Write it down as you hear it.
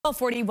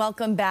1240,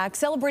 welcome back.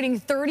 Celebrating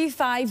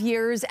 35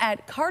 years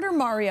at Carter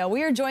Mario.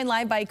 We are joined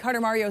live by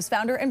Carter Mario's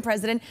founder and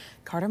president,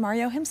 Carter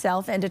Mario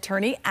himself, and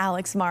attorney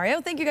Alex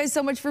Mario. Thank you guys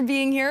so much for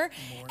being here.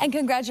 And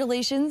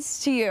congratulations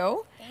to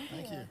you.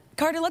 Thank you.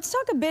 Carter, let's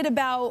talk a bit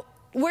about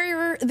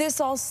where this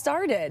all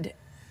started.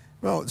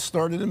 Well, it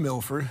started in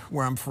Milford,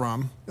 where I'm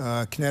from,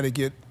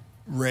 Connecticut,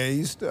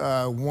 raised.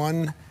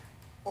 One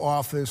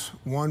office,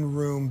 one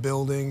room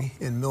building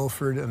in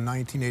Milford in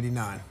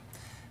 1989.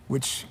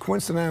 Which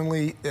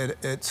coincidentally,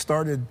 it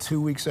started 2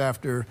 weeks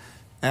after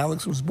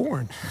Alex was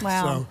born.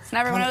 Wow. So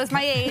never knows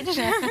my age.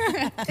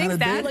 Thanks,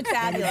 Dad. Look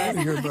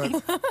fabulous. Here,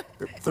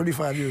 but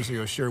 35 years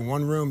ago, sharing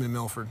one room in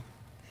Milford.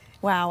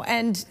 Wow.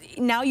 And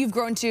now you've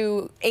grown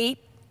to eight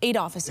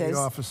offices. 8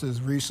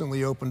 offices,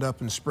 recently opened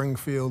up in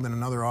Springfield and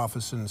another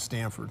office in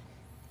Stamford.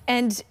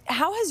 And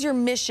how has your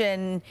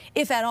mission,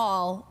 if at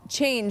all,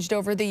 changed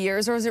over the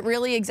years, or is it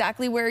really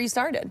exactly where you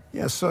started?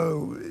 Yeah,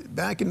 so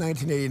back in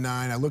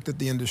 1989, I looked at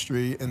the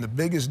industry, and the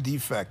biggest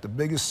defect, the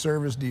biggest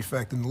service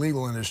defect in the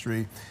legal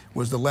industry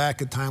was the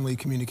lack of timely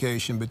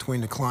communication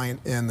between the client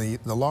and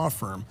the law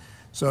firm.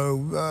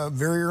 So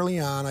very early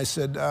on, I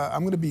said, I'm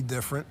going to be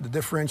different. The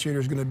differentiator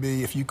is going to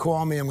be, if you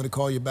call me, I'm going to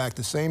call you back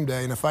the same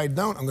day, and if I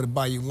don't, I'm going to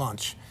buy you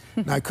lunch.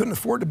 Now, I couldn't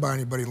afford to buy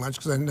anybody lunch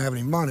because I didn't have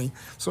any money,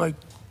 so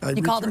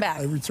you called them back.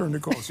 I returned the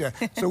calls, yeah.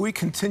 So we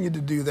continue to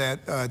do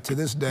that to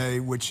this day,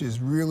 which is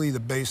really the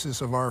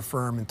basis of our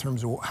firm in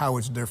terms of how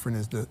it's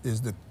different,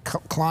 is the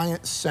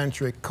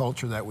client-centric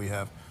culture that we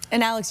have.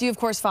 And Alex, you of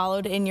course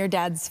followed in your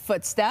dad's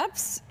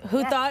footsteps.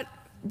 Who thought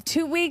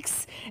 2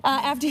 weeks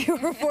after you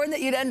were born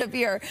that you'd end up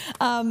here?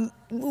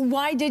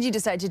 Why did you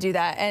decide to do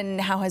that, and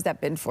how has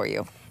that been for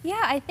you? Yeah,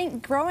 I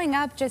think growing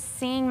up, just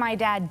seeing my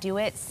dad do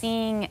it,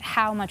 seeing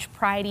how much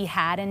pride he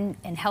had in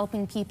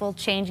helping people,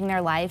 changing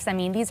their lives. I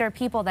mean, these are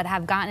people that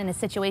have gotten in a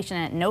situation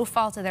at no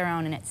fault of their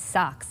own, and it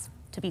sucks,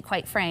 to be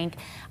quite frank.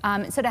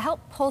 So to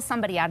help pull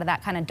somebody out of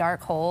that kind of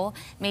dark hole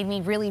made me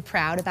really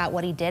proud about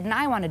what he did, and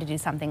I wanted to do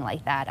something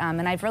like that.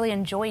 And I've really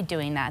enjoyed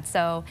doing that.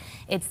 So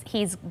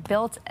he's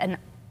built an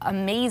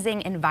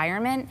amazing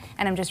environment,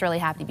 and I'm just really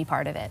happy to be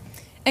part of it.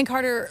 And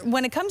Carter,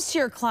 when it comes to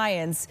your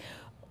clients,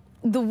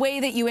 the way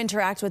that you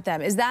interact with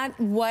them, is that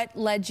what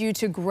led you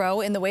to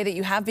grow in the way that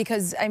you have?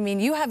 Because, I mean,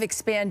 you have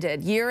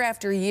expanded year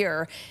after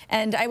year,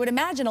 and I would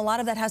imagine a lot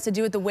of that has to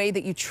do with the way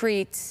that you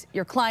treat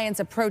your clients,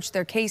 approach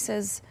their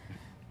cases.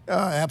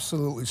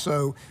 Absolutely.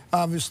 So,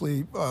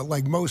 obviously,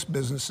 like most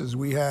businesses,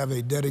 we have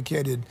a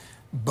dedicated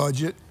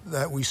budget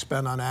that we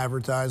spend on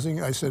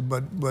advertising. I said,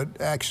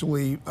 but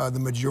actually, the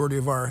majority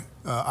of our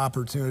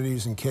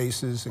opportunities and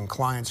cases and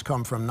clients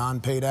come from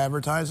non-paid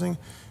advertising,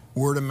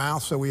 word of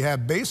mouth. So we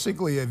have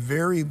basically a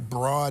very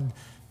broad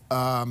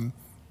client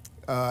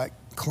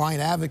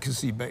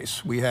advocacy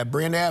base. We have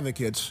brand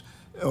advocates.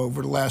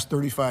 Over the last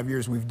 35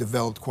 years, we've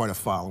developed quite a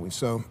following.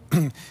 So,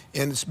 and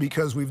it's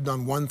because we've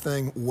done one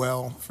thing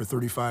well for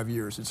 35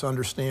 years. It's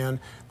understand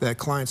that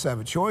clients have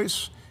a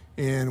choice,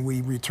 and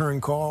we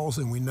return calls,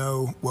 and we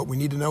know what we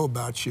need to know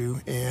about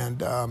you,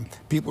 and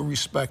people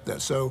respect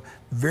that. So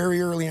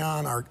very early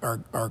on,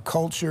 our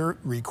culture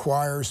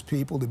requires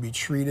people to be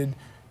treated,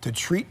 to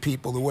treat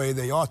people the way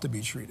they ought to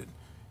be treated.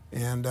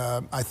 And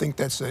I think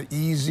that's an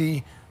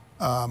easy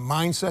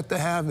mindset to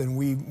have, and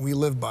we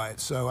live by it.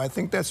 So I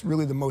think that's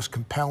really the most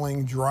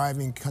compelling,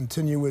 driving,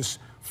 continuous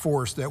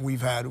force that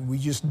we've had. We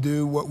just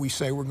do what we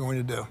say we're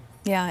going to do.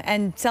 Yeah,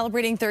 and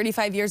celebrating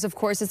 35 years, of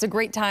course, it's a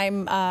great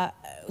time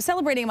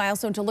celebrating a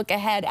milestone to look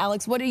ahead.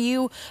 Alex, what do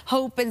you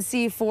hope and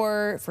see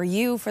for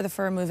you, for the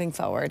firm moving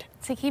forward?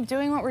 To keep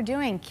doing what we're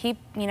doing.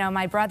 You know,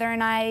 my brother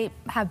and I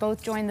have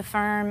both joined the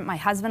firm. My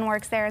husband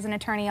works there as an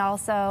attorney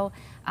also.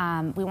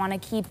 We want to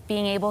keep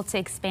being able to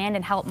expand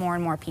and help more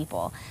and more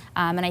people.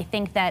 And I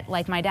think that,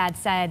 like my dad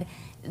said,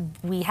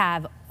 we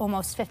have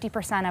almost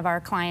 50% of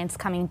our clients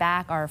coming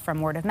back are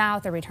from word of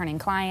mouth or returning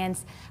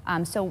clients.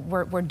 So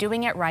we're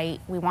doing it right.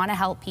 We want to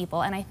help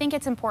people. And I think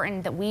it's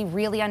important that we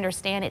really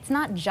understand it's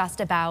not just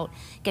about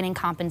getting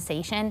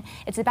compensation.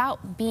 It's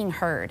about being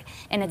heard.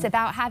 And it's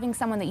about having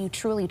someone that you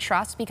truly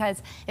trust,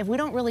 because if we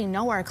don't really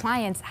know our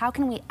clients, how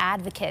can we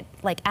advocate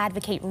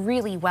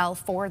really well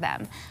for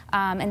them?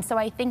 And so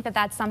I think that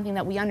that's something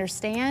that we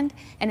understand,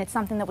 and it's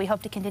something that we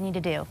hope to continue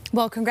to do.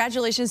 Well,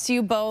 congratulations to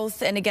you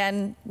both. And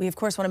again, we of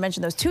course want to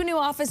mention those 2 new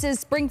offices,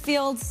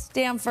 Springfield,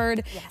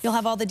 Stamford. Yes. You'll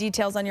have all the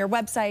details on your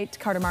website,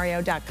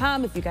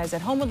 cartermario.com. If you guys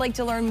at home would like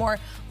to learn more,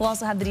 we'll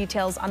also have the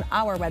details on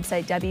our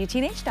website,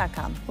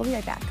 WTNH.com. We'll be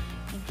right back.